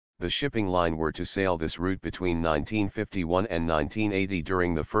The shipping line were to sail this route between 1951 and 1980.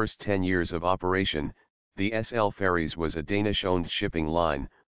 During the first 10 years of operation, the SL Ferries was a Danish-owned shipping line,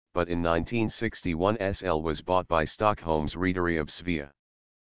 but in 1961 SL was bought by Stockholm's Rederi of Svea.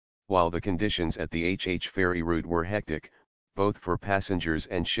 While the conditions at the HH ferry route were hectic, both for passengers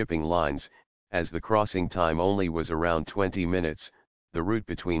and shipping lines, as the crossing time only was around 20 minutes, the route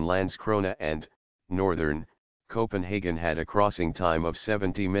between Landskrona and northern Copenhagen had a crossing time of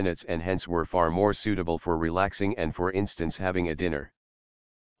 70 minutes and hence were far more suitable for relaxing and, for instance, having a dinner.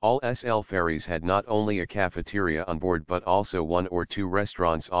 All SL ferries had not only a cafeteria on board but also one or two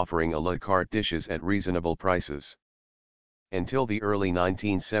restaurants offering a la carte dishes at reasonable prices. Until the early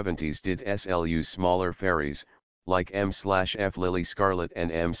 1970s did SL use smaller ferries, like M/F Lily Scarlet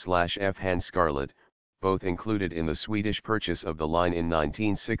and M/F Hans Scarlet, both included in the Swedish purchase of the line in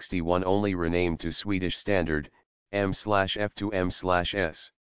 1961, only renamed to Swedish Standard, M/F to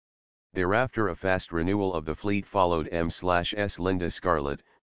M/S. Thereafter a fast renewal of the fleet followed. M/S Linda Scarlet,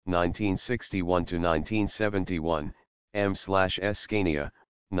 1961 to 1971, M/S Scania,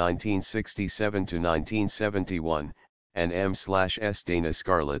 1967 to 1971, and M/S Dana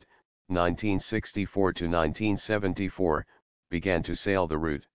Scarlet, 1964 to 1974, began to sail the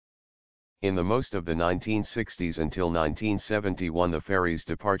route. In the most of the 1960s until 1971 the ferries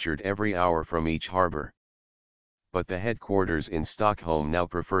departed every hour from each harbor. But the headquarters in Stockholm now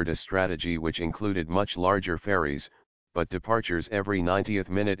preferred a strategy which included much larger ferries, but departures every 90th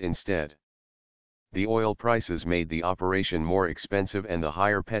minute instead. The oil prices made the operation more expensive and the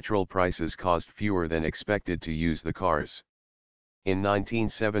higher petrol prices caused fewer than expected to use the cars. In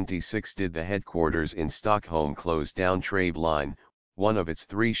 1976 did the headquarters in Stockholm close down Trave Line, one of its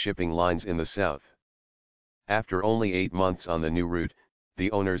 3 shipping lines in the south. After only 8 months on the new route,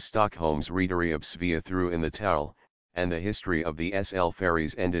 the owners Stockholm's Rederi of Svea threw in the towel, and the history of the SL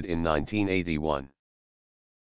ferries ended in 1981.